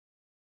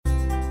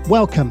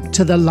Welcome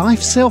to the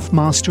Life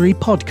Self-Mastery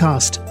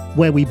Podcast,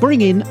 where we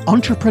bring in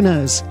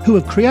entrepreneurs who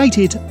have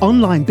created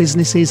online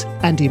businesses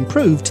and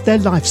improved their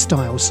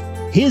lifestyles.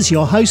 Here's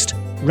your host,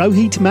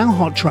 Rohit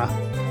Malhotra.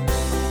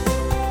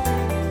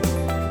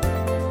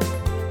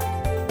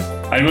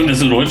 Hi everyone,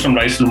 this is Rohit from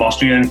Life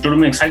Self-Mastery, and today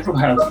I'm excited to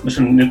have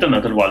Mr. Nitin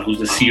Agarwal, who's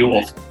the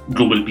CEO of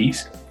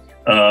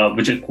GlobalBees,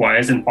 which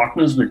acquires and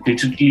partners with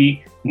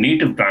digitally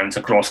native brands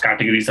across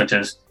categories such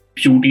as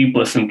beauty,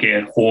 personal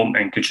care, home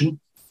and kitchen,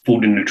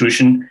 food and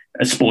nutrition,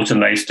 sports and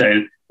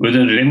lifestyle, with a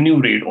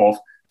revenue rate of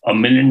 $1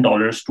 million to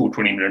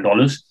 $20 million.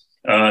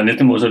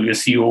 Nitin was earlier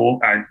CEO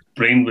at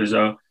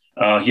BrainVisa.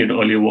 He had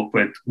earlier worked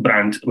with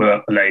brands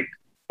like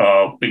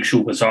Big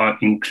Shoe Bazaar,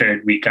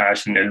 Incred,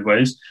 Vcash, and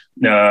Elwise.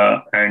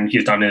 And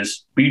he's done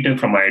his BTech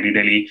from IIT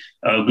Delhi.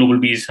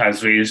 GlobalBees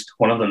has raised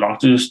one of the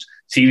largest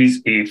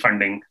Series A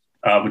funding,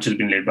 which has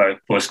been led by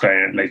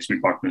FirstCry and Lightspeed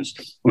Partners.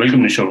 Welcome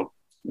to the show,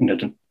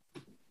 Nitin.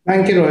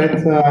 Thank you,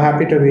 Rohit.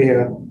 Happy to be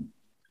here.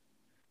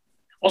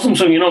 Awesome.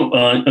 So, you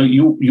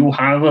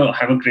have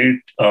a great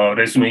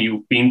resume.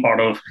 You've been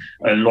part of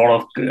a lot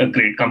of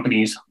great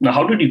companies. Now,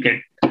 how did you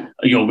get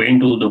your way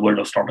into the world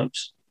of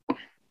startups?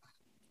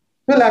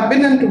 Well, I've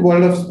been into the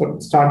world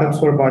of startups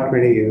for about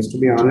 20 years, to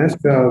be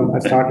honest. I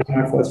started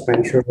my first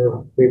venture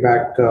way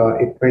back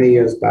 20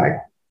 years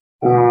back.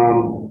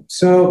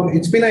 So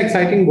it's been an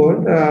exciting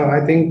world.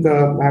 I think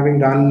having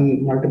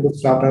done multiple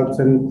startups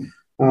and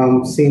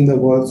seen the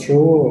world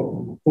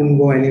through, couldn't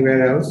go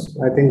anywhere else.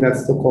 I think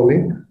that's the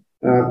calling.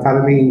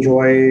 Thoroughly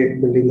enjoy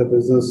building the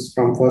business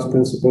from first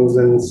principles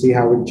and see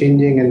how it's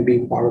changing and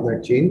be part of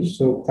that change.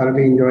 So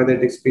thoroughly enjoy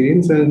that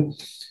experience and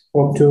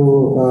hope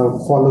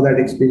to follow that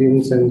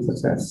experience and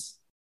success.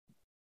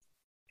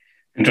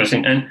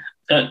 Interesting. And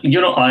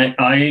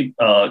I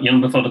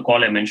before the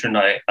call I mentioned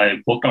I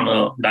worked on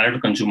a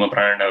direct-to-consumer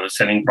brand. I was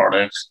selling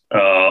products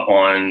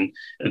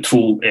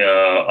through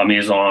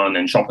Amazon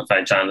and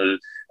Shopify channel.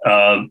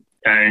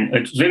 And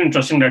it's very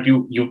interesting that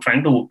you're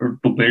trying to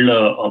build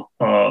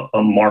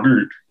a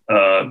model,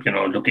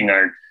 looking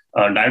at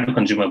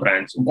direct-to-consumer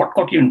brands. What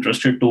got you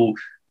interested to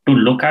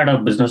look at a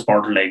business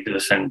model like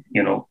this and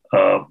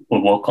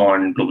work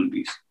on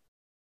GlobalBees?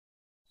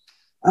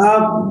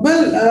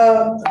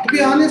 To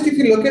be honest, if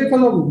you look at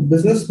from a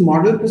business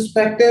model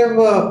perspective,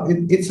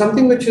 it's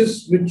something which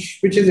is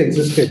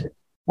existed.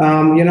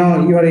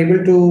 You are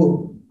able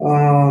to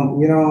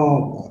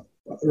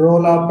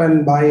roll up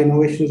and buy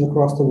innovations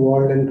across the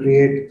world and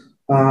create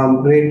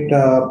great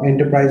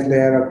enterprise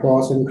layer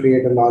across and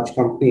create a large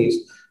companies.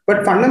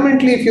 But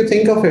fundamentally, if you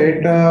think of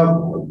it,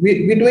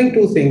 we're doing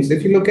two things.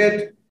 If you look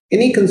at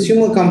any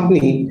consumer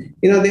company,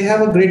 they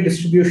have a great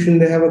distribution,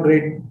 they have a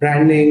great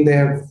branding, they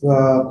have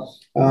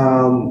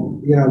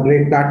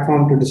great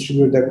platform to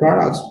distribute their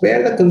products.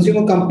 Where the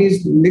consumer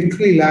companies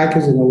literally lack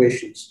is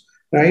innovations,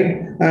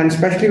 right? And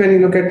especially when you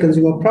look at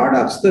consumer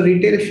products, the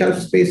retail shelf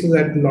space is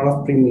at a lot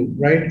of premium,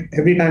 right?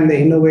 Every time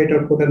they innovate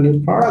or put a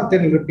new product, they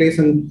will replace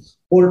an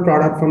old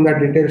product from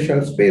that retail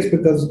shelf space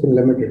because it's been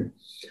limited.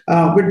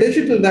 With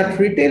digital, that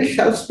retail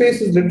shelf space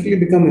has literally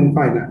become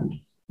infinite.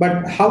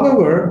 But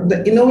however,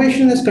 the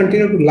innovation has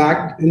continued to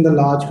lack in the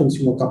large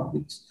consumer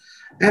companies.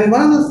 And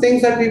one of the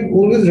things that we've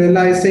always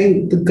realized,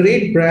 saying the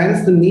great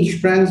brands, the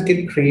niche brands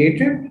get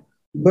created,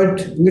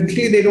 but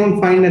literally they don't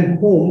find a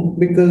home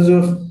because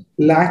of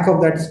lack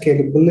of that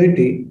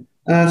scalability.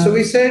 So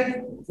we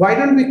said, why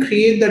don't we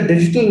create the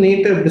digital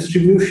native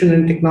distribution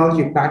and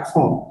technology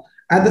platform?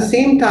 At the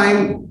same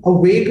time, a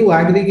way to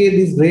aggregate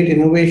these great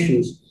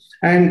innovations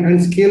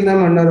and scale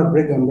them under a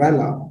big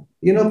umbrella,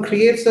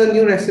 creates a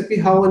new recipe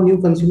how a new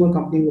consumer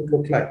company would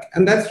look like.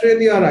 And that's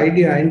really our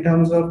idea in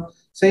terms of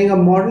saying a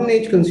modern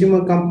age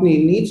consumer company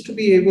needs to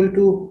be able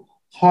to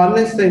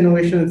harness the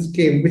innovation at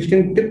scale, which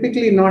can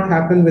typically not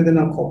happen within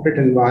a corporate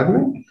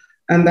environment.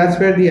 And that's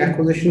where the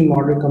acquisition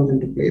model comes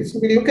into place. So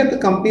we look at the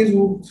companies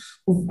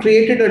who've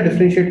created a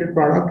differentiated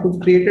product,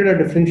 who've created a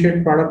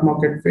differentiated product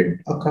market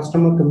fit, a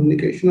customer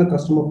communication, a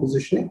customer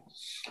positioning,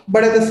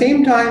 but at the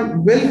same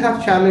time will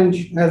have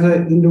challenge as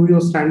an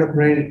individual stand-up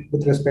brand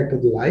with respect to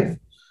the life.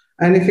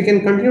 And if we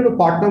can continue to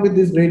partner with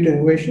this great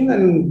innovation,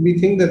 and we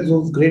think that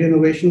those great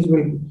innovations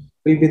will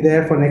be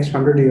there for next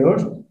 100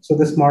 years. So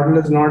this model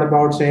is not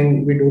about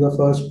saying we do the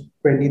first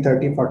 20,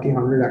 30, 40,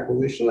 100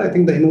 acquisitions. I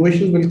think the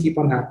innovations will keep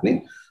on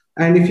happening.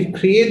 And if you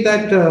create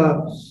that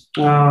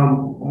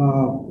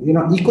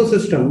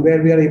ecosystem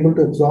where we are able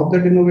to absorb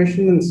that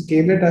innovation and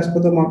scale it as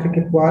per the market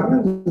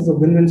requirements, it's a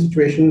win-win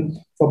situation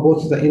for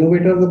both the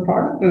innovator of the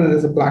product and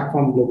as a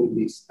platform,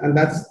 GlobalBees. And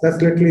that's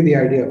literally the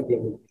idea of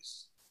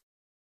GlobalBees.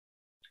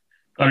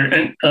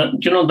 And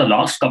the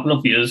last couple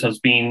of years has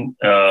been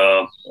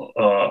a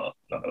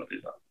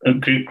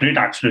great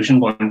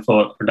acceleration point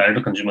for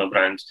direct-to-consumer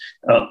brands.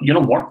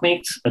 What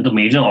makes the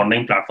major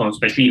online platforms,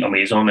 especially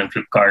Amazon and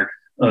Flipkart,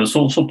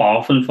 so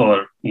powerful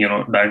for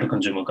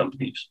direct-to-consumer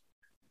companies?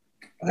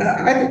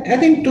 I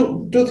think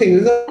two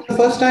things. The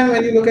first time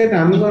when you look at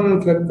Amazon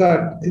and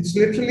Flipkart, it's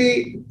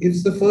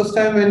the first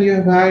time when you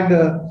have had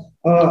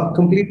a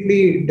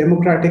completely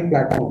democratic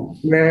platform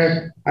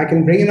where I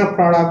can bring in a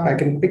product, I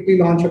can quickly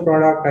launch a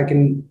product, I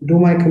can do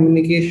my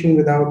communication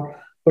without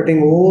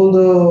putting all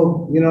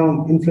the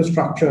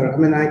infrastructure. I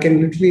mean, I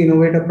can literally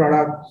innovate a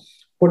product,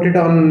 put it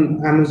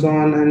on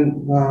Amazon,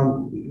 and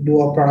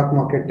do a product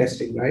market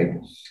testing, right?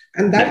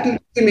 And that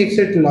makes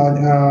it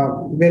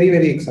very,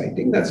 very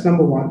exciting. That's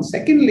number one.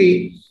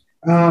 Secondly,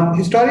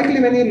 historically,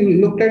 when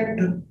you looked at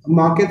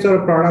markets or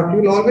a product,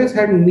 you will always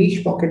had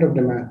niche pocket of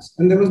demands,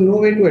 and there was no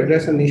way to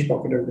address a niche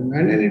pocket of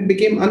demand, and it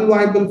became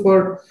unviable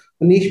for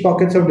niche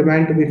pockets of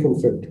demand to be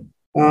fulfilled.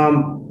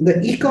 The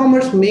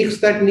e-commerce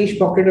makes that niche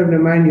pocket of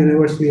demand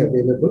universally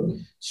available.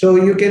 So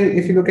you can,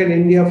 if you look at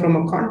India from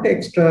a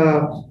context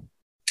or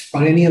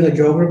any other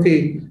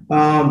geography,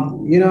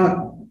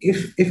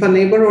 if a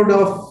neighborhood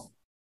of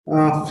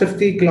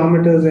 50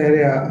 kilometers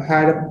area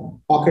had a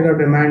pocket of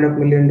demand of $1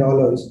 million,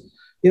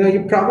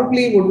 you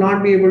probably would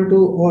not be able to,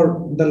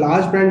 or the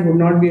large brand would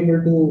not be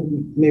able to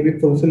maybe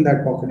fulfill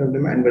that pocket of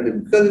demand. But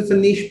because it's a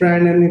niche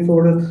brand, and if you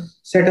were to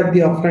set up the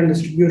offline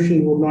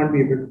distribution, you would not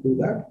be able to do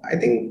that. I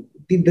think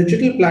the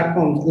digital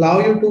platforms allow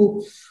you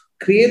to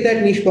create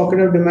that niche pocket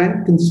of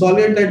demand,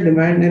 consolidate that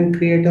demand, and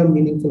create a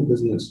meaningful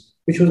business,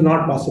 which was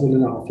not possible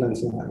in an offline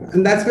scenario.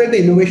 And that's where the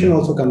innovation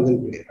also comes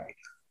in play, right?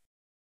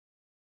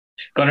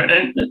 Correct.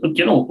 And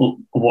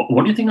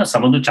what do you think are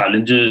some of the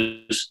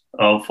challenges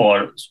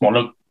for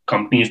smaller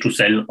companies to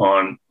sell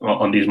on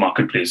these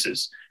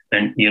marketplaces?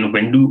 And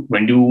when do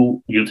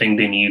you think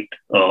they need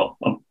a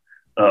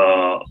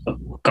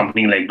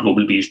company like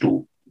GlobalBees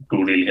to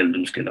really help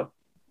them scale up?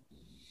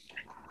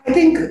 I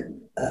think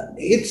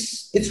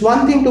it's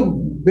one thing to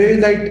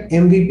build that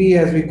MVP,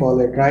 as we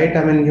call it, right?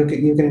 I mean, you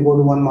can go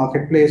to one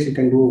marketplace, you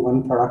can do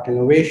one product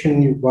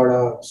innovation, you've got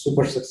a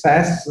super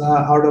success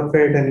out of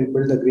it, and you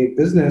build a great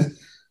business.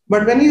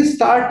 But when you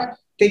start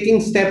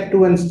taking step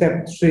 2 and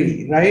step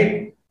 3,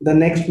 right? The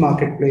next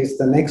marketplace,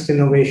 the next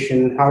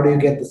innovation, how do you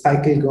get the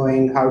cycle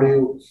going? How do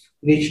you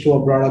reach to a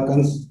broader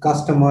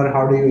customer?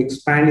 How do you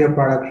expand your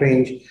product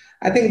range?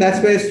 I think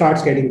that's where it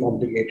starts getting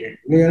complicated.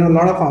 A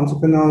lot of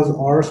entrepreneurs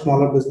or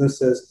smaller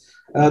businesses,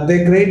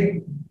 they're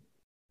great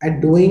at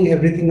doing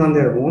everything on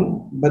their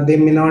own, but they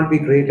may not be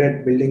great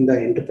at building the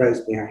enterprise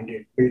behind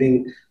it,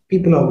 building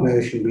people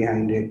organization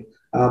behind it,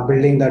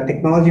 building the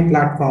technology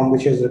platform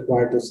which is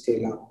required to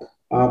scale up,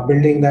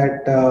 building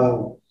that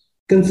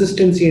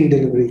consistency in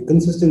delivery,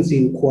 consistency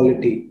in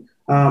quality,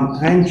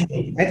 and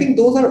change. I think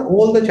those are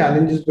all the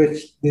challenges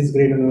which these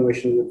great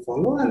innovations will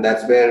follow, and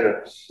that's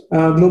where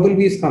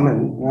GlobalBees come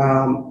in.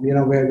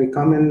 Where we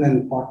come in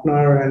and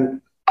partner and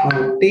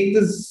take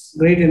these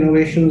great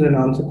innovations and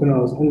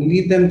entrepreneurs and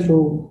lead them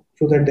through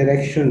that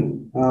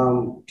direction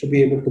to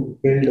be able to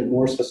build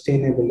more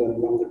sustainable and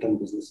longer term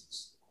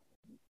businesses.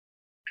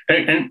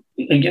 And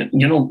again,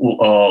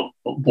 what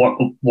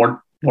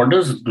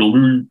does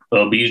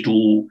GlobalBees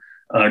do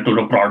to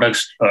the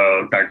products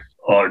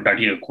that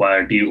you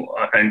acquire,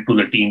 and to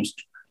the teams?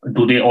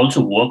 Do they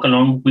also work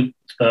along with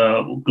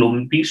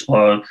GlobalBees,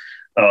 or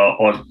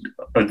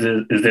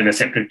is there a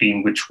separate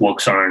team which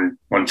works on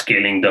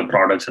scaling the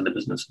products and the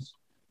businesses?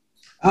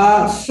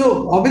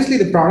 So obviously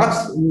the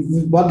products,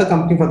 we bought the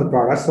company for the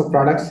products, so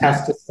products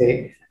has to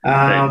stay.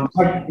 Right.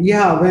 But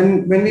yeah,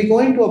 when we go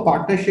into a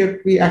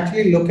partnership, we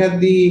actually look at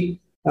the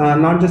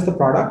not just the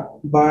product,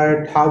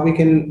 but how we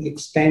can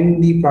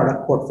extend the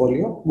product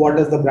portfolio. What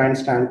does the brand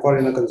stand for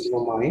in a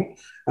consumer mind?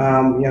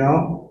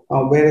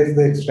 Where is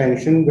the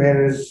extension?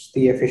 Where is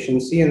the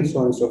efficiency, and so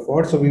on and so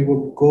forth. So we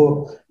would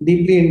go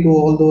deeply into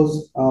all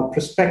those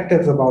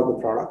perspectives about the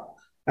product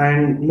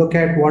and look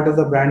at what is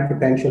the brand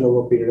potential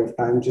over a period of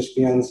time, just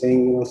beyond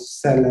saying,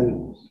 sell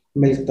and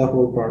milk the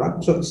whole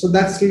product. So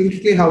that's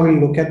usually how we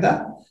look at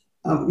that.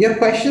 Your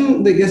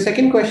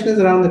second question is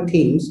around the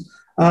teams.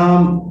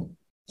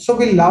 So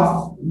we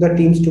love the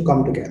teams to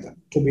come together,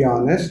 to be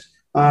honest.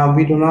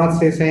 We do not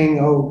saying,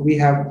 oh, we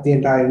have the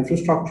entire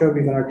infrastructure,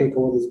 we're going to take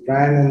over this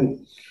brand and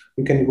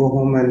you can go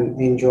home and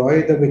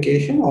enjoy the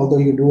vacation, although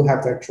you do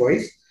have that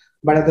choice.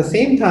 But at the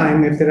same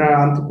time, if there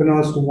are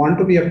entrepreneurs who want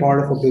to be a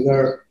part of a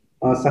bigger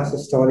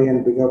success story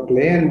and bigger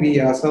play, and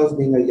we ourselves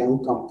being a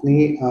young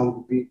company,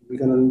 we're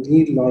going to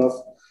need a lot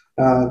of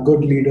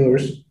good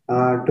leaders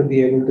to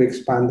be able to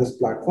expand this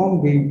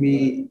platform.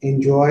 We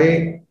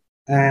enjoy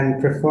and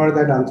prefer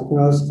that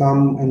entrepreneurs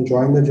come and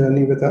join the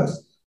journey with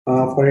us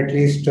for at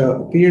least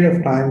a period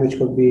of time, which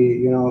could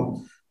be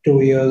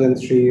 2 years and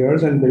 3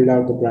 years, and build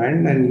out the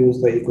brand and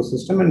use the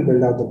ecosystem and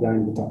build out the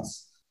brand with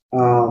us.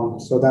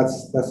 So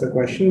that's the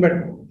question,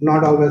 but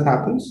not always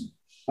happens.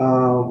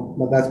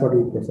 But that's what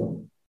we prefer.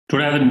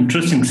 Today, I have an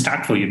interesting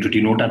stat for you to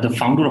denote that the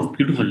founder of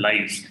Beautiful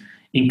Lives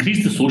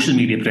increased the social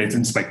media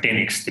presence by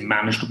 10x. They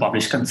managed to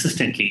publish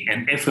consistently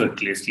and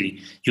effortlessly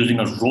using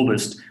a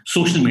robust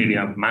social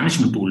media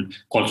management tool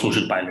called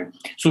Social Pilot.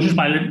 Social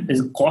Pilot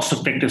is a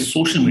cost-effective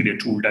social media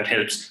tool that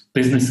helps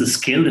businesses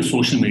scale their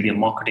social media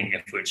marketing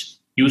efforts.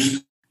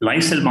 Use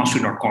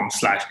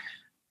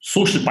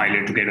livesellmastery.com/social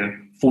pilot to get a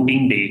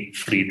 14-day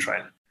free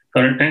trial.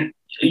 Correct. And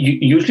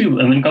Usually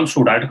when it comes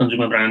to direct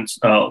consumer brands,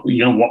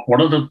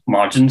 what are the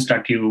margins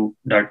that you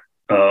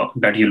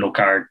look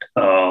at,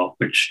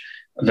 which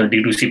the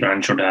D2C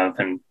brand should have,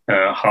 and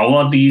how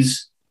are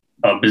these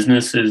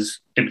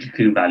businesses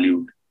typically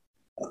valued?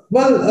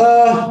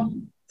 Well,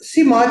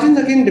 see, margins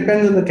again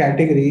depends on the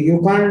category.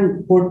 You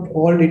can't put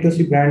all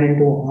D2C brand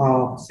into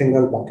a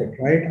single bucket,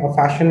 right? A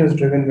fashion is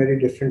driven very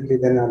differently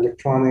than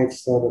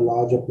electronics or the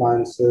large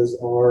appliances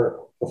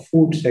or a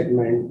food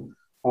segment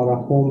or a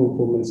home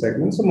improvement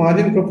segment. So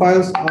margin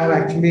profiles are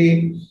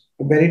actually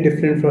very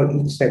different for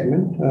each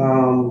segment.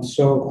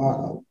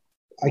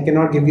 I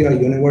cannot give you a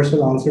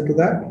universal answer to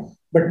that,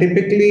 but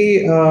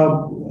typically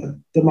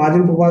the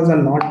margin profiles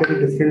are not very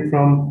different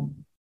from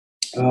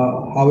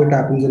how it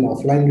happens in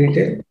offline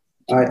retail.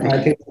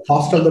 I think the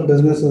cost of the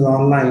business is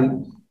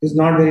online is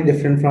not very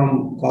different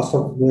from cost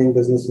of doing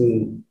business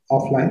in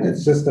offline.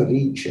 It's just the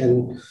reach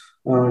and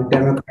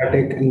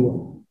democratic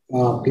and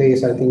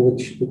place, I think,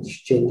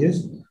 which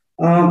changes.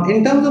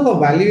 In terms of a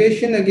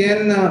valuation,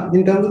 again,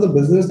 in terms of the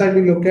business that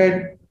we look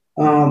at,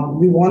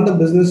 we want the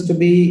business to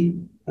be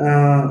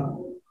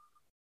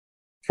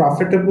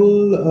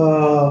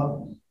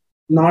profitable,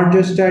 not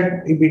just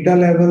at EBITDA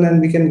level,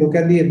 and we can look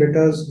at the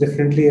EBITDAs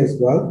differently as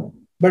well.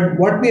 But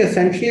what we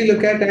essentially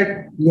look at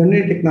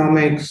unit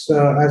economics,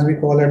 as we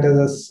call it as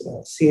a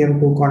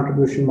CM2,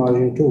 contribution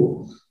margin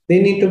 2, they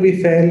need to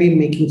be fairly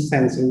making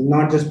sense and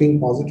not just being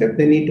positive.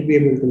 They need to be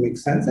able to make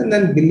sense. And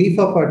then belief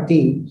of our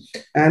team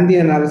and the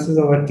analysis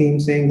of our team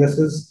saying this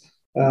is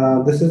the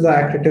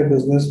accretive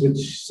business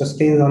which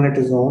sustains on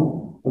its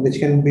own, which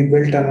can be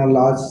built on a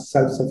large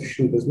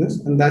self-sufficient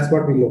business. And that's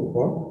what we look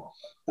for.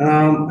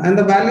 And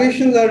the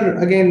valuations are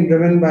again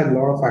driven by a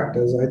lot of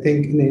factors. I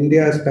think in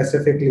India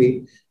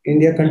specifically,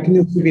 India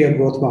continues to be a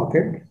growth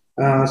market.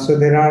 So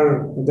there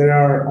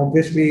are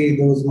obviously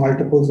those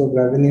multiples of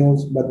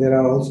revenues, but there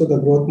are also the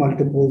growth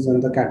multiples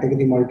and the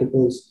category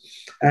multiples,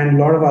 and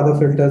a lot of other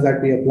filters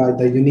that we apply,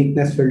 the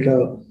uniqueness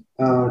filter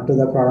to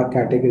the product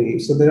category.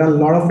 So there are a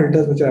lot of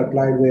filters which are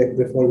applied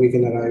before we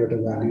can arrive at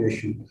a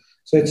valuation.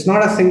 So it's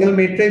not a single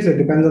matrix. It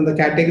depends on the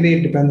category.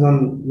 It depends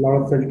on a lot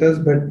of filters.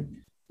 But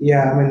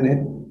yeah, I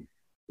mean,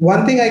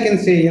 one thing I can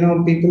say,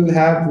 people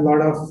have a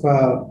lot of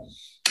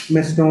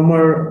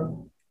misnomer,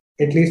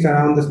 at least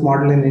around this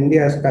model in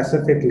India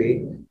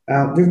specifically.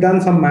 We've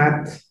done some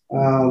math,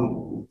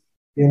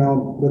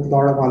 with a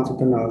lot of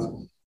entrepreneurs.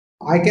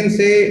 I can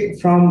say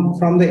from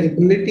the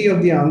ability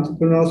of the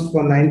entrepreneurs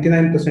for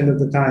 99% of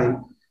the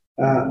time,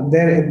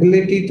 their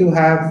ability to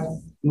have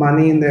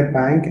money in their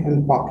bank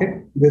and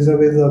pocket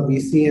vis-a-vis a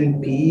VC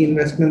and PE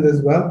investment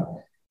as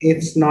well,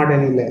 it's not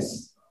any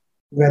less.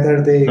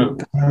 Whether they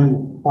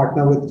can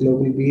partner with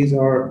Global Bees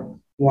or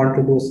want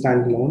to do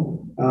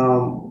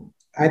standalone.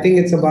 I think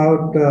it's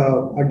about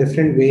a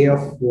different way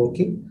of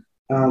working.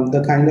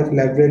 The kind of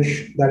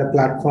leverage that a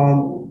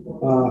platform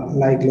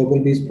like Global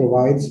Bees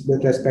provides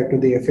with respect to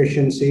the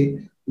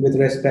efficiency, with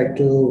respect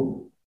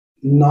to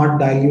not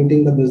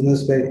diluting the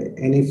business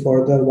any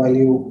further while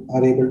you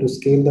are able to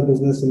scale the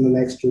business in the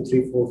next 2,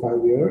 3, 4,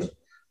 5 years.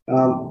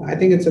 I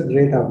think it's a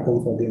great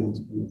outcome for the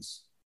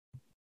entrepreneurs.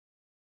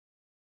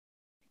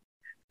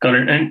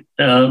 Correct. And,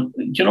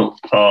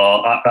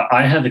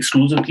 I have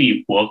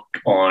exclusively worked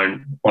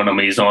on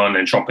Amazon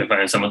and Shopify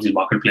and some of these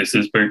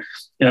marketplaces. But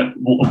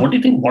what do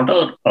you think? What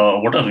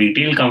are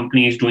retail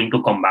companies doing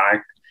to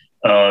combat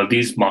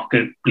these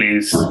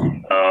marketplace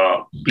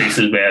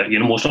places where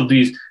most of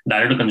these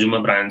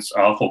direct-to-consumer brands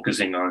are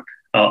focusing on?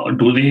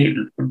 Do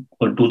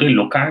they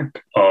look at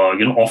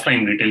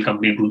offline retail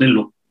company? Do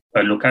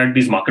they look at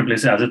these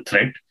marketplaces as a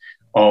threat,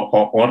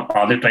 or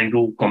are they trying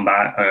to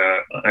combat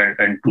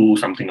and do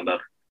something about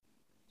it?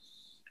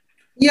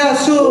 Yeah,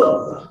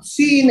 so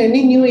see, in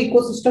any new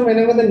ecosystem,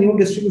 whenever the new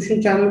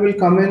distribution channel will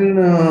come in,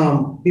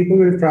 people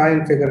will try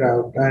and figure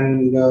out.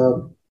 And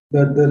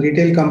the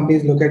retail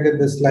companies look at it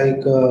this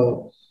like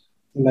the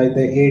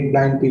 8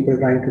 blind people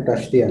trying to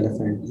touch the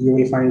elephant. You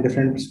will find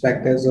different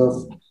perspectives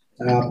of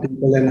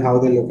people and how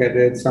they look at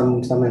it.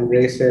 Some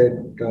embrace it,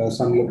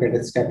 some look at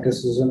it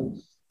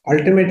skepticism.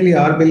 Ultimately,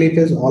 our belief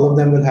is all of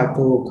them will have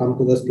to come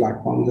to this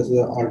platform. This is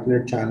an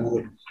alternate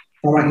channel.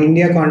 From an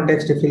India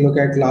context, if you look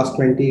at last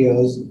 20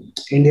 years,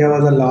 India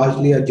was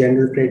largely a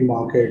general trade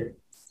market.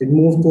 It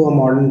moved to a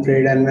modern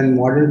trade, and when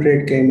modern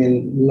trade came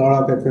in, a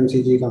lot of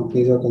FMCG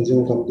companies or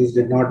consumer companies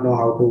did not know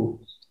how to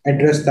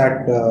address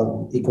that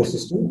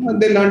ecosystem,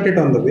 and they learned it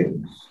on the way.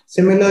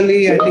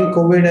 Similarly, I think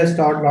COVID has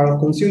taught a lot of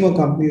consumer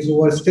companies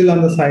who are still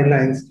on the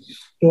sidelines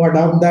to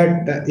adopt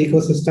that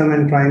ecosystem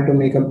and trying to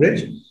make a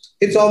bridge.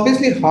 It's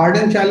obviously hard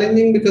and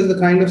challenging because the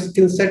kind of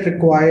skill set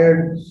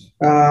required,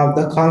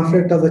 the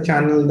conflict of the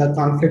channel, the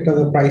conflict of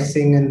the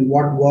pricing, and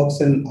what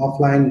works in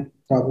offline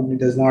probably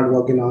does not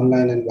work in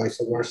online, and vice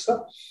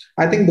versa.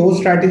 I think those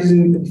strategies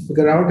need to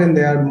figure out, and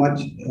they are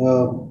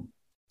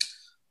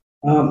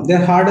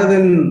they're harder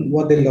than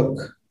what they look.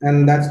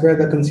 And that's where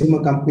the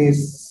consumer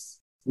companies,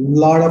 a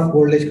lot of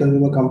old age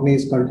consumer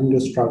companies continue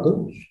to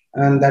struggle.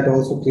 And that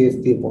also creates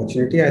the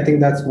opportunity. I think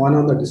that's one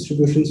on the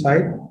distribution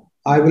side.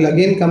 I will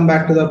again come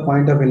back to the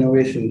point of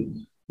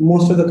innovation.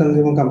 most of the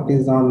consumer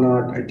companies are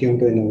not attuned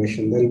to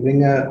innovation. They'll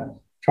bring a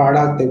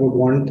product, they would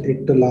want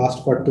it to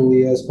last for 2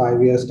 years,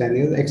 5 years, 10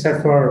 years,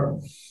 except for,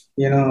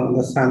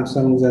 the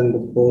Samsungs and the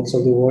boats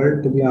of the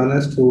world, to be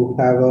honest, who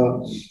have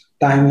a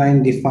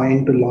timeline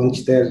defined to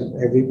launch their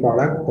every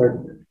product. But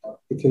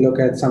if you look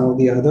at some of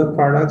the other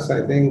products,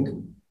 I think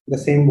the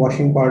same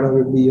washing powder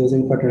we'd be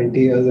using for 20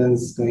 years and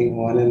it's going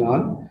on and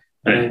on.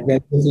 Right.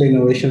 Eventually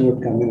innovation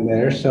would come in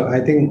there. So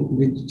I think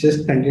we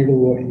just continue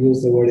to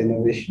use the word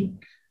innovation.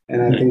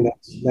 And I think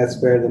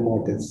that's where the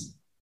moat is.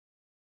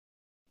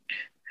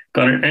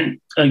 Correct. And,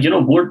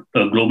 would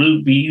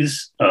global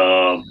bees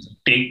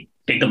take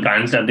the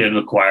brands that they've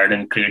acquired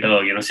and create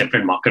a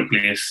separate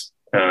marketplace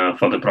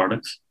for the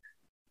products?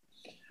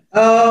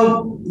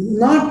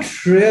 Not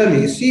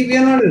really. See, we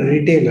are not a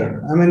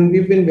retailer. I mean,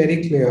 we've been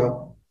very clear.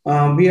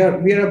 We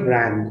are a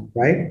brand,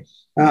 right?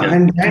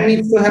 And brand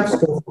needs to have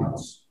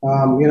storefronts.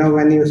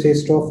 When you say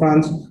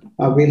storefronts,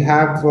 we'll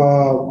have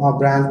our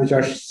brands which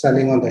are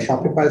selling on the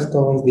Shopify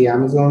stores, the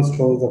Amazon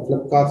stores, the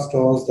Flipkart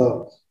stores,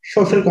 the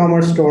social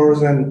commerce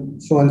stores,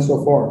 and so on and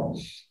so forth.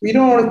 We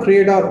don't want to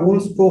create our own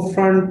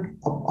storefront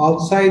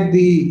outside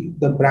the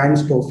brand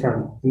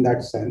storefront in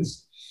that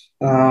sense,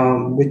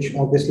 which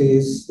obviously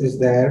is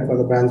there for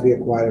the brands we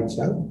acquire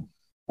itself.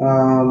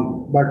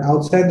 But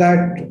outside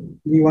that,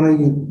 we want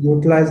to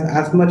utilize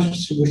as much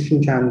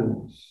distribution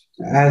channel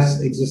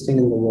as existing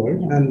in the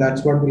world, and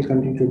that's what we'll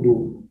continue to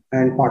do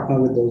and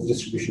partner with those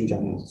distribution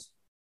channels.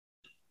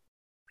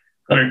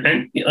 Correct.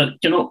 And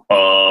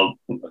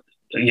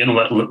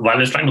while I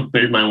was trying to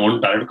build my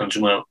own direct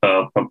consumer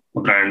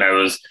brand,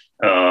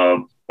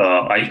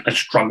 I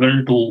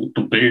struggled to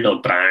build a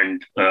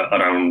brand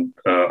around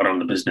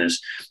the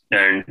business,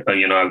 and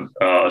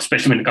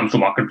especially when it comes to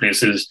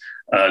marketplaces,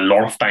 a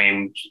lot of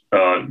times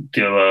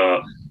there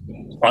were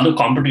other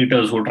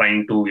competitors who are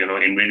trying to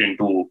invade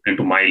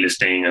into my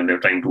listing, and they're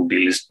trying to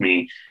delist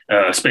me,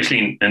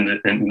 especially in the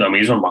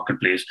Amazon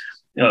marketplace.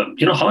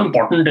 How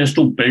important it is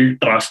to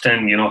build trust,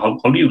 and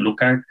how do you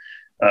look at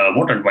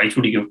what advice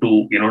would you give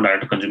to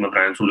direct to consumer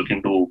brands who are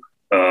looking to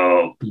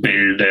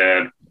build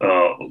their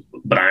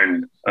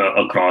brand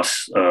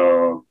across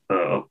their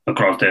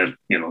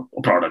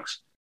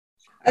products?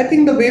 I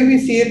think the way we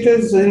see it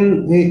is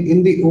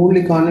in the old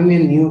economy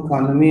and new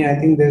economy, I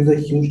think there's a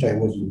huge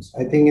divergence.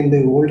 I think in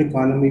the old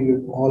economy,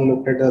 we've all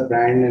looked at the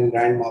brand and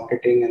brand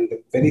marketing and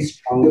the very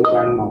strong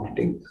brand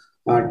marketing,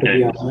 to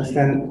be honest.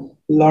 And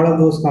a lot of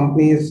those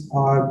companies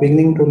are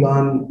beginning to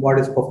learn what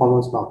is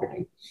performance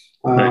marketing,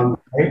 right?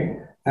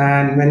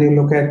 And when you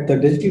look at the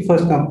digital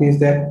first companies,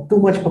 they're too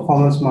much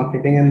performance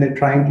marketing and they're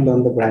trying to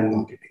learn the brand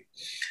marketing.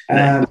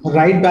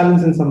 Right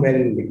balance in somewhere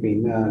in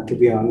between, to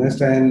be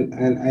honest. And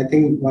I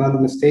think one of the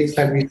mistakes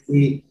that we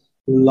see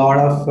a lot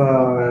of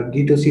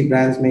D2C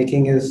brands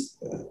making is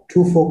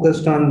too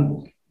focused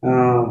on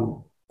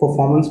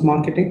performance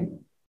marketing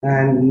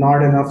and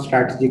not enough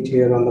strategy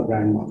clear on the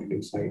brand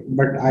marketing side.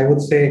 But I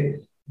would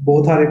say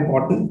both are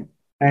important.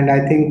 And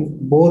I think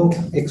both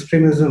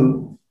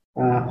extremism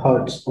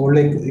hurts. Old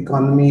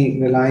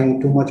economy relying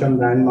too much on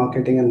brand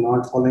marketing and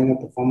not following a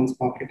performance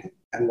marketing,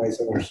 and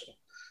vice versa.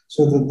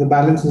 So the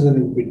balance is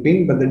in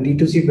between, but the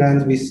D2C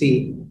brands we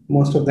see,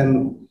 most of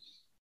them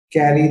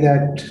carry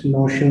that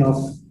notion of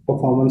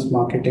performance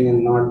marketing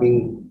and not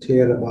being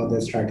clear about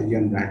their strategy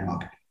on brand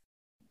marketing.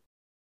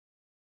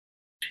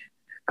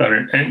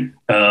 Correct. And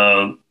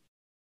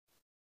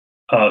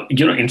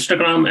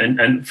Instagram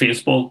and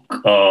Facebook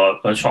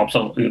shops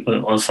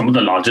are some of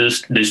the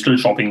largest digital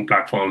shopping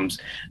platforms.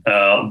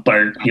 But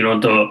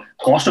the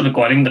cost of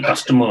acquiring the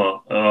customer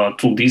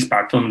through these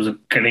platforms is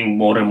getting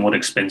more and more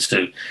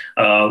expensive.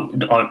 Are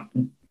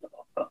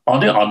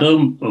there other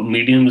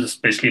mediums,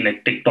 especially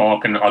like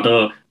TikTok and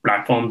other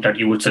platforms, that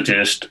you would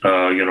suggest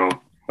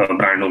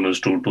brand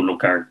owners to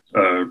look at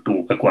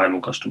to acquire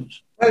more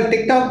customers? Well,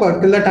 TikTok,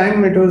 till the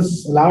time it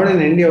was allowed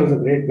in India, was a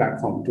great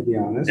platform, to be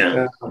honest.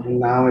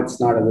 Now it's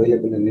not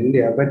available in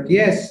India. But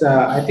yes,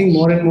 I think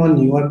more and more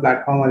newer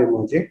platforms are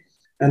emerging,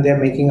 and they're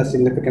making a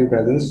significant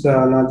presence.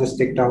 Not just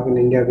TikTok in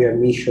India, we have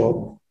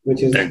Meesho,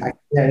 which is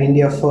actually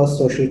India's first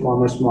social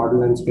commerce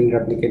model, and it's been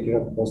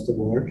replicated across the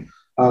world.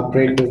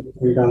 Great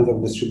in terms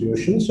of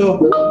distribution.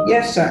 So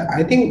yes,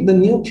 I think the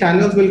new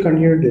channels will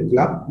continue to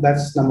develop.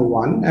 That's number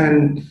one.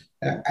 And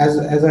as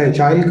an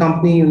agile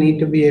company, you need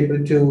to be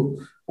able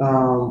to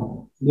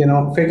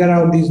figure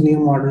out these new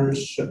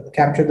models,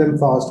 capture them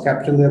fast,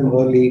 capture them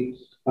early.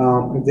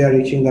 If they are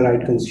reaching the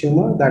right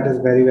consumer, that is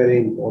very, very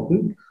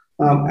important.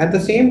 At the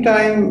same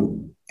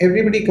time,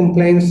 everybody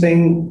complains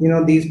saying,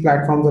 these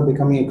platforms are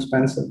becoming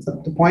expensive.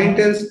 The point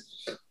is,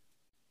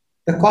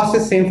 the cost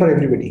is same for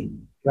everybody,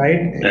 right?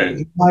 If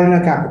you are in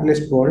a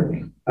capitalist world,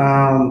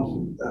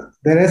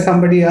 there is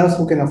somebody else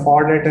who can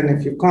afford it. And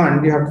if you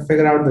can't, you have to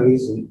figure out the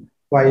reason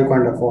why you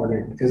can't afford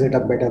it. Is it a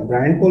better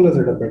brand pull? Is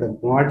it a better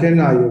margin?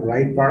 Are you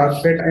right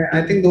product fit?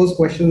 I think those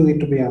questions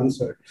need to be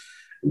answered.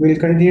 We'll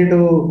continue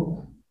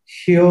to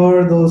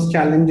hear those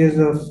challenges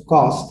of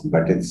cost,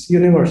 but it's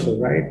universal,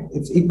 right?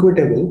 It's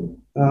equitable.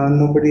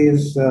 Nobody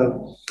is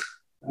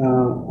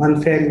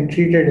unfairly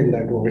treated in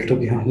that world, to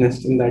be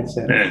honest, in that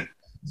sense. Right.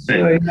 So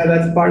yeah,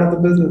 that's part of the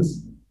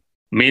business.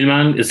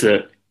 Mailman is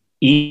a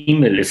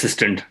email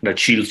assistant that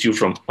shields you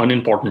from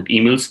unimportant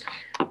emails,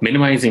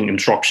 minimizing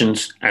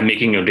interruptions and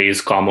making your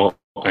days calmer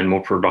and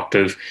more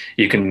productive.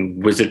 You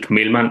can visit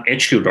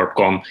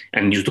mailmanhq.com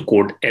and use the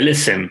code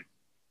LSM,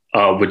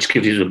 which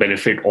gives you the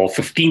benefit of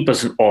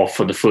 15% off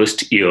for the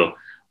first year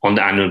on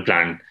the annual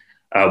plan,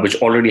 which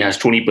already has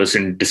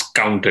 20%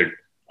 discounted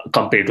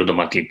compared to the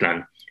monthly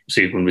plan.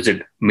 So you can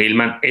visit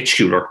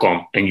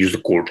mailmanhq.com and use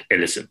the code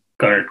LSM.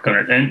 Correct.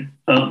 And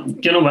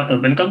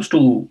when it comes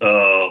to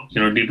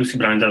D2C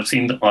brands, I've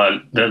seen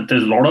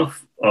there's a lot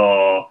of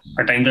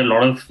at times there's a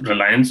lot of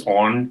reliance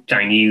on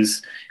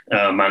Chinese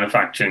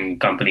manufacturing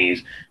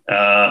companies.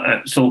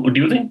 So do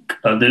you think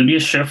there'll be a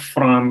shift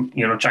from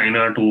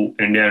China to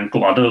India and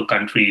to other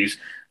countries?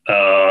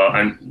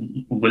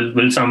 And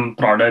will some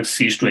products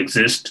cease to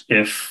exist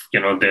if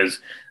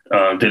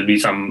there'll be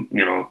some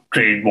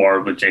trade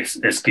war which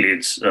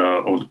escalates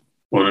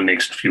over the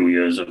next few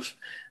years of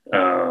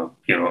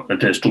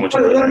there's too much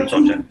reliance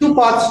on China? Two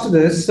parts to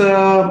this.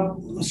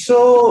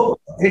 So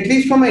at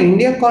least from an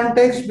India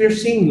context, we're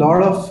seeing a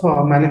lot of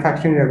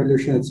manufacturing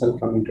revolution itself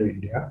coming to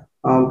India.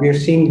 We are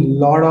seeing a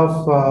lot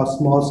of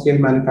small-scale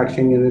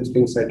manufacturing units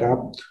being set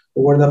up.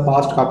 Over the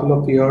past couple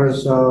of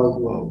years,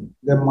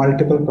 there are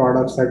multiple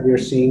products that we are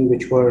seeing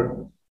which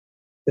were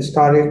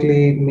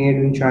historically made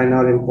in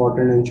China or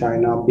imported in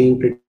China being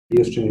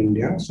produced in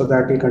India. So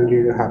that will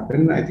continue to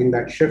happen. I think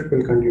that shift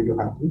will continue to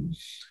happen.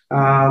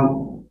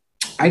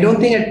 I don't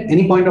think at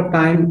any point of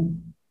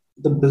time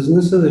the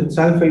businesses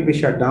itself will be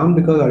shut down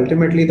because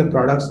ultimately the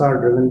products are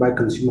driven by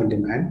consumer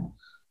demand.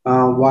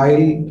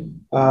 While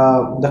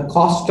the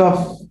cost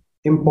of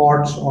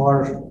imports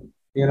or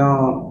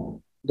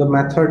the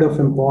method of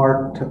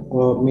import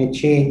may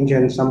change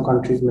and some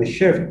countries may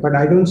shift, but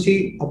I don't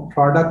see a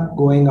product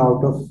going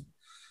out of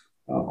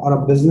or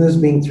a business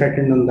being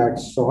threatened on that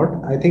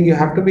sort. I think you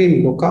have to be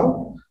in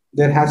lookout.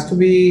 There has to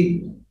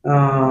be,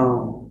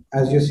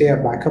 as you say, a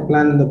backup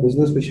plan in the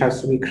business which has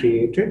to be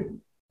created.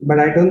 But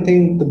I don't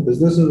think the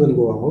businesses will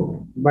go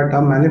out. But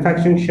a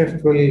manufacturing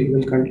shift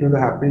will continue to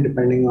happen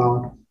depending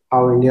on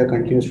how India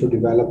continues to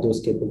develop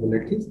those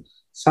capabilities.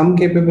 Some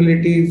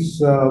capabilities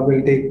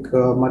will take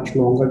much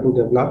longer to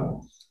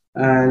develop.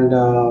 And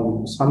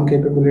some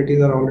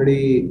capabilities are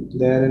already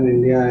there in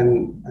India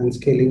and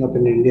scaling up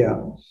in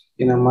India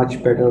in a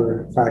much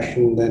better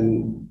fashion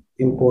than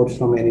imports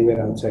from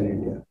anywhere outside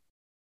India.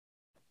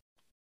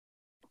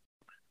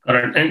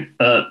 Correct. And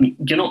I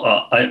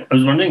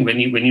was wondering when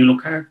you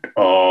look at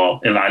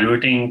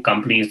evaluating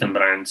companies and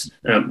brands,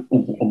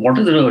 what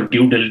is the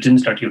due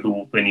diligence that you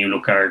do when you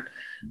look at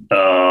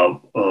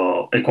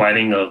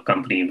acquiring a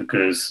company?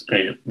 Because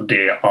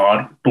they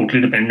are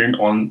totally dependent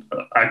on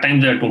at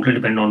times they are totally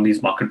dependent on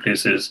these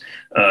marketplaces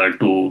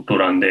to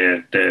run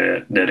their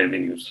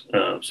revenues.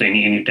 So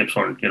any tips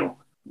on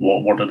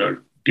what are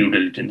the due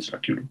diligence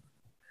that you do?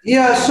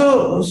 Yeah,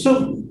 so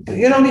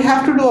we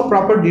have to do a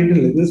proper due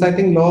diligence. I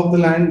think law of the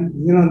land,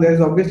 there's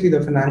obviously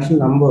the financial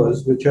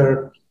numbers, which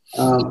are,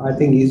 I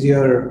think,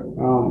 easier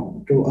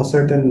to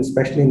ascertain,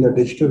 especially in the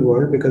digital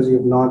world, because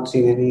you've not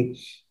seen any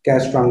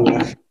cash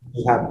transactions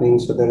happening.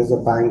 So there is a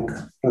bank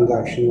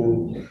transaction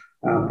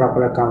and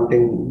proper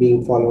accounting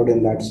being followed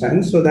in that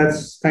sense. So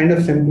that's kind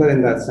of simpler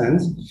in that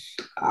sense.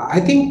 I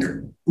think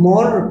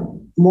more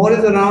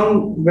is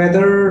around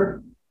whether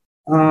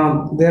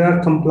there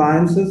are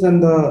compliances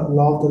and the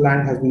law of the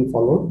land has been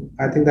followed.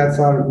 I think that's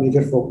our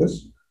major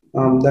focus.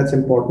 That's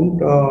important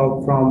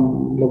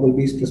from Global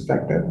Bees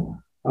perspective,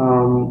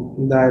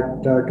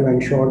 that to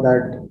ensure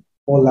that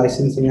all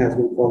licensing has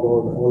been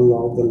followed, all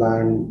law of the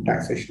land,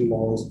 taxation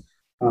laws,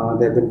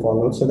 they've been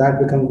followed. So that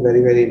becomes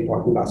very, very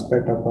important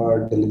aspect of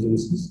our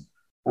diligences.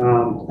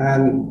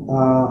 And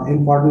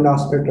important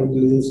aspect of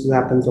diligences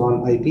happens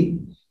on IP.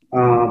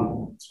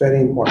 It's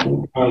very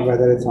important,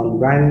 whether it's on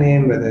brand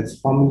name, whether it's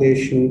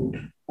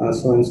formulation,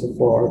 so on and so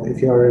forth.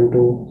 If you are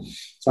into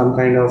some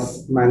kind of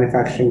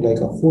manufacturing like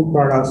a food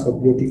products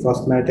or beauty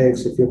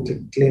cosmetics, if you're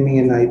claiming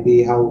an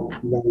IP, how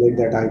valid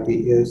that IP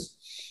is,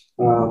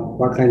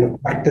 what kind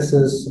of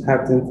practices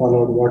have been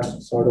followed, what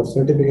sort of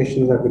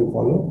certifications have been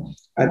followed.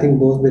 I think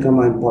those become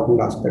an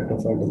important aspect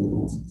of our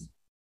diligences.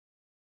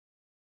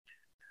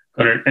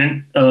 Correct.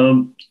 And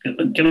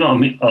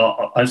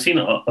I've seen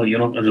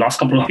the last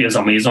couple of years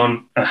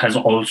Amazon has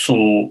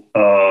also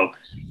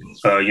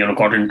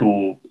got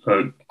into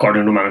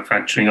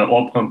manufacturing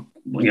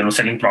or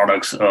selling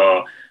products.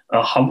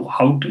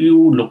 How do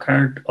you look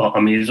at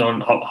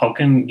Amazon? How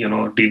can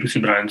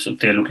D2C brands, if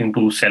they're looking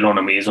to sell on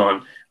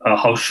Amazon,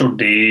 how should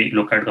they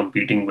look at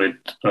competing with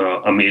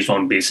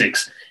Amazon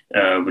Basics,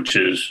 which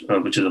is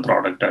a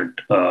product that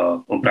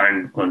a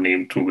brand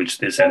name through which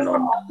they sell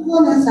on?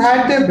 Amazon has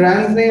had their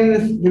brand name.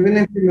 Even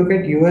if you look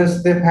at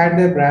US, they've had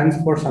their brands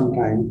for some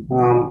time.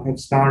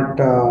 It's not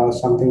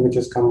something which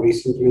has come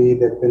recently.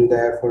 They've been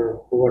there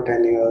for over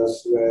 10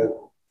 years,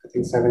 I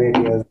think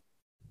 7-8 years.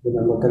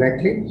 Remember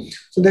correctly.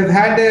 So they've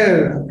had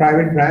their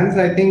private brands.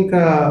 I think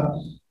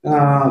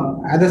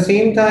At the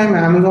same time,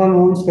 Amazon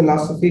owns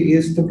philosophy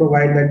is to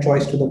provide that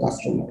choice to the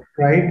customer,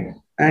 right?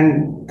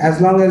 And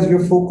as long as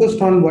you're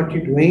focused on what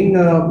you're doing,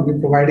 you're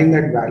providing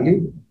that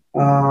value.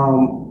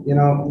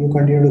 You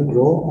continue to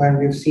grow, and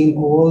we've seen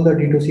all the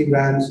D2C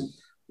brands,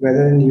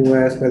 whether in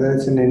US, whether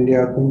it's in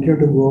India, continue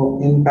to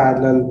grow in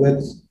parallel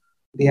with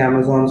the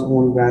Amazon's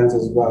own brands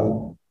as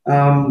well.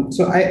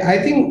 So I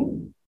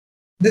think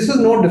this is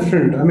no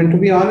different. I mean, to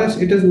be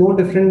honest, it is no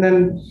different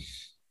than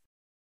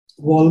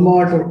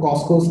Walmart or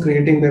Costco's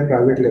creating their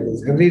private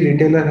labels. Every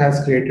retailer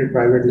has created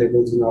private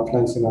labels in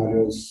offline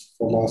scenarios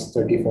for the last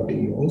 30, 40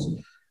 years.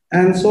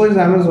 And so is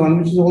Amazon,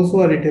 which is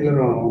also a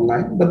retailer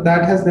online, but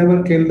that has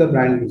never killed the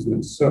brand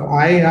business. So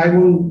I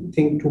wouldn't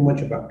think too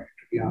much about it,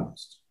 to be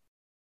honest.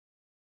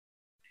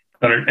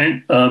 Correct.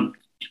 And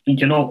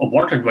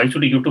what advice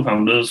would you give to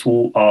founders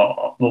who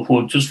are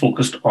just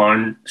focused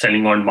on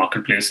selling on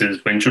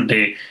marketplaces? When should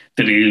they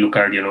really look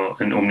at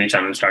an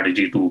omni-channel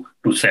strategy to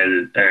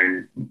sell,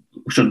 and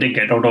should they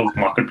get out of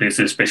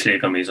marketplaces, especially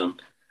like Amazon?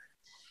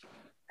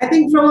 I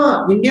think from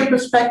an India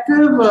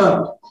perspective,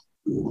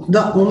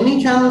 the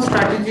omni-channel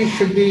strategy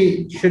should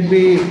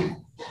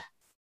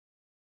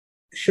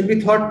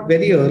be thought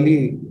very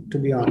early, to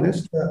be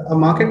honest.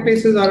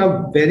 Marketplaces are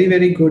a very,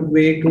 very good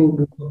way to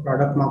do a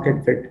product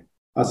market fit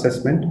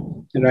assessment,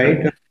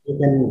 right?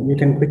 You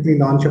can quickly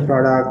launch a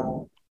product,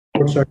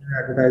 put certain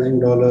advertising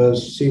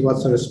dollars, see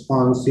what's the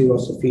response, see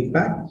what's the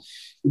feedback.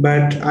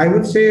 But I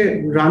would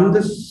say run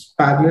this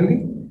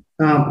parallelly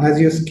as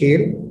you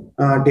scale.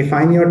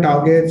 Define your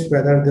targets,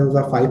 whether those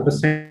are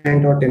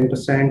 5% or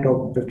 10%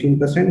 or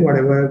 15%,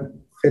 whatever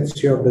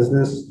fits your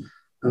business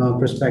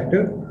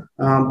perspective.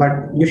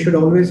 But you should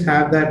always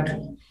have that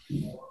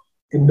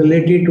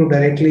ability to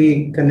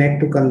directly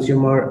connect to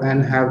consumer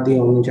and have the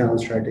omnichannel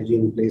strategy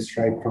in place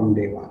right from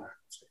day one.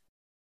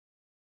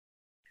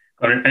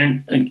 Correct.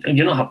 And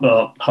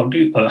how do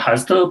you,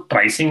 has the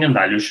pricing and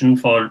valuation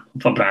for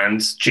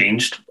brands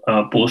changed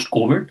post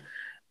COVID,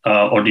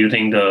 or do you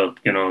think the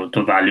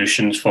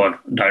valuations for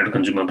direct to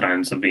consumer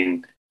brands have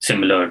been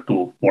similar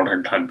to what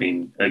it had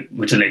been,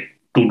 which is like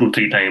 2 to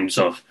 3 times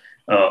of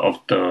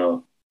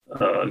the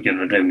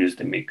revenues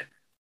they make?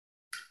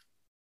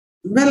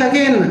 Well,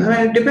 again, I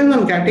mean, it depends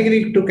on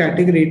category to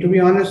category. To be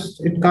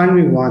honest, it can't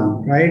be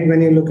one, right? When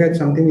you look at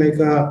something like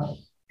a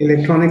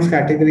electronics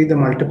category, the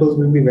multiples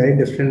will be very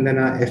different than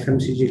a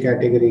FMCG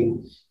category,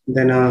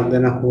 than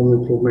a home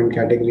improvement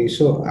category.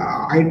 So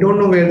I don't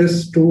know where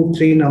this 2,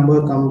 3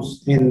 number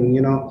comes in.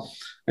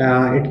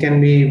 It can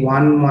be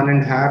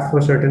 1.5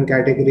 for certain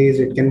categories.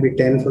 It can be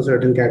 10 for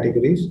certain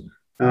categories.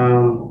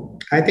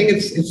 I think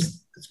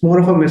it's more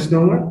of a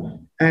misnomer.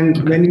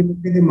 And when you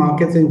look at the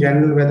markets in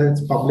general, whether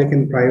it's public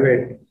and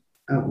private,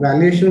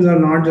 valuations are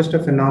not just a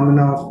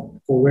phenomena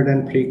of COVID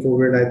and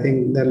pre-COVID. I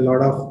think there are a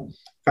lot of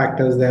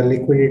factors. There are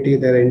liquidity,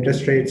 there are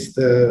interest rates,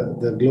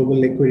 the global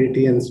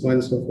liquidity, and so on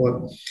and so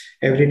forth.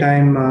 Every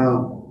time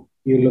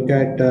you look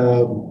at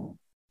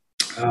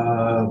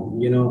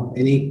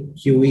any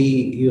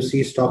QE, you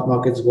see stock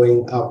markets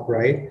going up,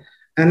 right?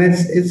 And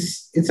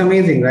it's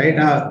amazing, right?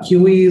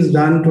 QE is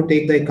done to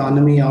take the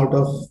economy out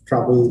of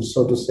trouble,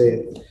 so to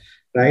say,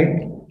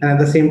 right? And at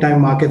the same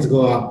time, markets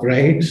go up,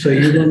 right? So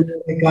you don't know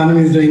if the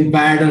economy is doing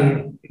bad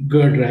or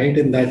good, right?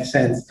 In that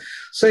sense.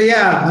 So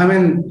yeah, I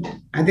mean,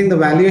 I think the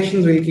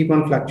valuations will keep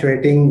on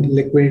fluctuating.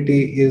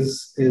 Liquidity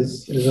is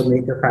a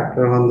major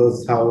factor on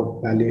those how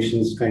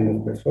valuations kind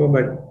of prefer.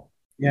 But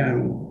yeah,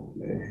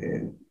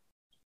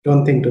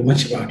 don't think too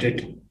much about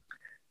it.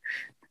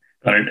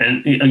 All right,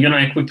 and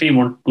I quickly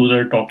want to do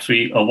the top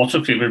 3. What's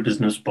your favorite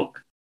business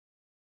book?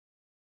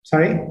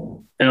 Sorry.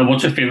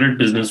 What's your favorite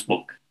business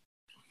book?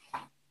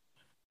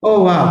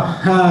 Oh,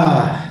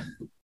 wow.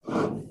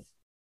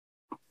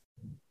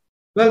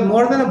 Well,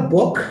 more than a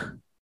book,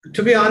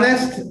 to be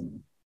honest,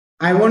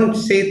 I won't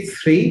say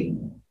 3.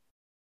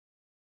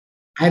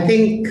 I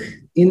think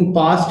in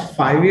past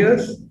 5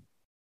 years,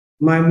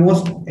 my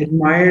most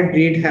admired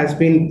read has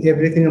been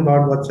everything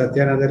about what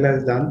Satya Nadella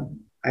has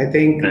done. I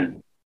think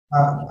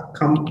a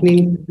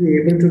company, to be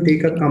able to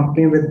take a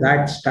company with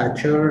that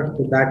stature,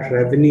 with that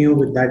revenue,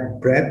 with that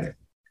breadth,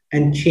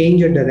 and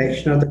change the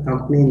direction of the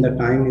company in the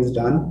time is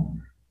done.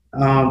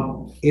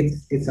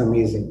 It's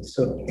amazing.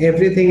 So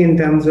everything in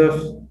terms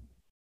of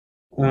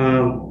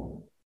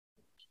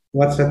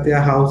what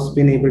Satya House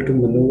been able to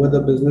maneuver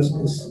the business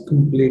is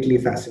completely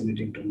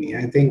fascinating to me.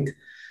 I think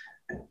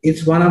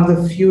it's one of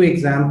the few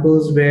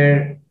examples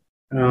where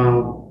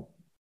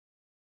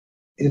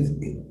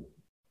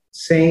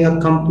saying a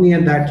company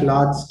at that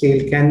large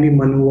scale can be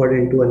maneuvered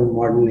into a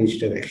modern age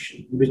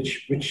direction,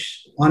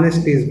 which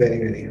honestly is very,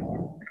 very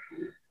hard.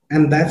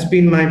 And that's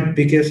been my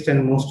biggest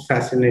and most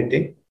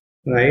fascinating.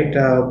 Right,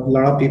 a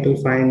lot of people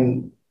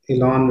find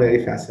Elon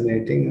very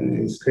fascinating.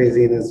 He's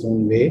crazy in his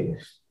own way,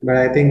 but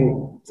I think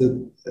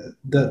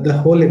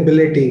the whole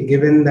ability,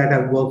 given that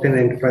I've worked in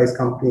enterprise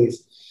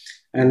companies,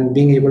 and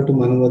being able to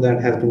maneuver that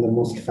has been the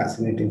most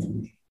fascinating for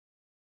me.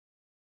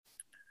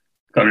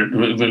 Got it.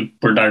 We'll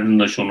put that in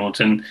the show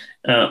notes. And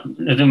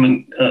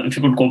if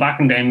you could go back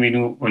in time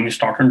when you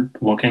started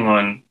working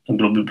on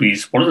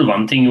GlobalBees, what is the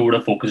one thing you would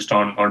have focused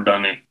on or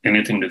done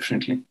anything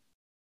differently?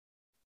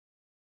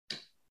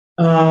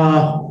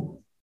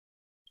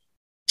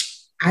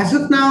 As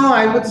of now,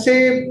 I would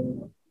say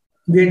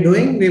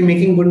we're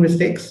making good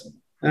mistakes.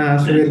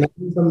 So we're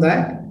learning from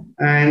that.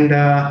 And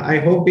I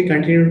hope we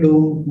continue to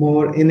do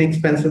more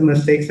inexpensive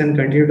mistakes and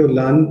continue to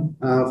learn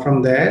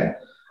from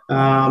there.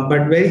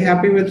 But very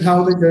happy with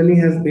how the journey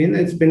has been.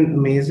 It's been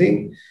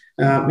amazing.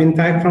 In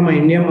fact, from an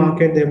Indian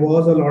market, there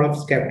was a lot of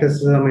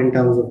skepticism in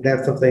terms of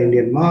depth of the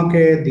Indian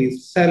market,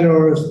 these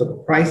sellers, the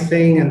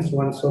pricing, and so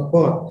on and so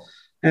forth.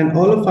 And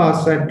all of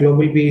us at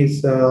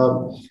GlobalBees,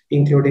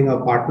 including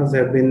our partners,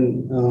 have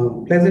been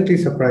pleasantly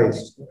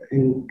surprised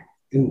in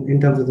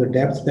terms of the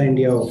depth that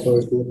India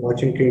offers, the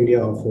opportunity India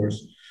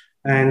offers.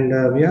 And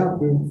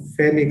we're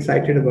fairly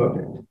excited about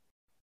it.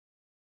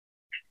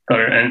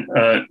 Correct. And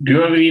do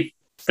you have any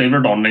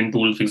favorite online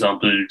tool, for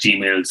example,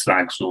 Gmail,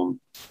 Slack, Zoom?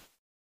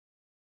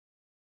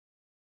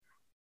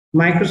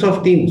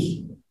 Microsoft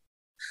Teams.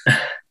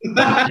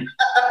 I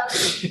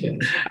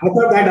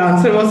thought that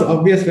answer was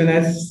obvious when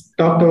I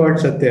talked about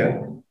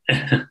Satya.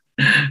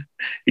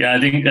 Yeah, I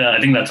think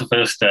that's the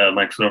first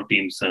Microsoft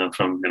Teams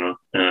from the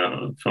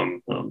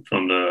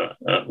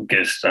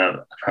guest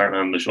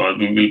on the show.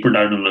 We'll put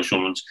that in the show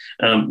notes.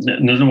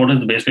 Nitin, what is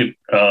the best way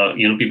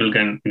people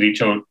can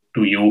reach out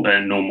to you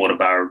and know more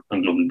about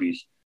GlobalBees?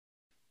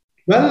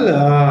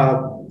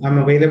 Well, I'm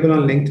available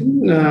on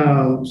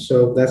LinkedIn,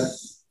 so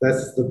that's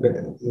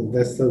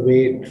the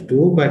way to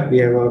do. But we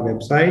have our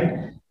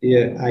website.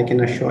 Yeah, I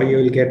can assure you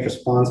will get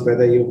response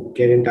whether you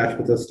get in touch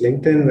with us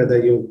LinkedIn, whether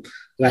you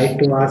write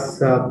to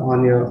us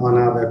on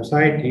our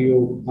website.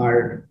 You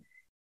are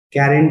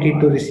guaranteed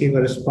to receive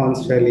a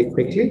response fairly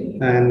quickly,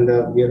 and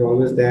we are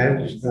always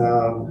there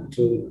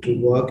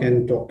to work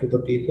and talk to the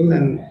people,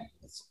 and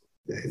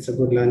it's a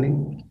good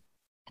learning.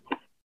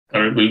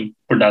 All right, we'll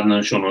put that in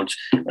the show notes.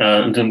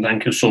 Then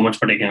thank you so much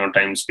for taking our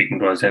time speaking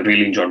to us. I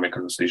really enjoyed my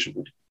conversation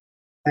with you.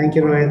 Thank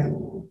you, Rohit.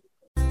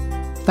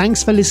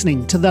 Thanks for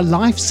listening to the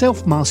Life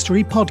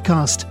Self-Mastery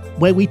podcast,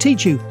 where we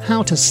teach you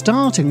how to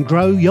start and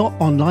grow your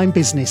online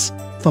business.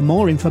 For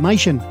more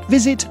information,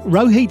 visit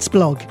Rohit's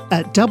blog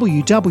at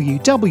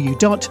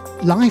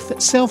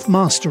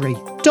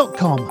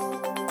www.lifeselfmastery.com.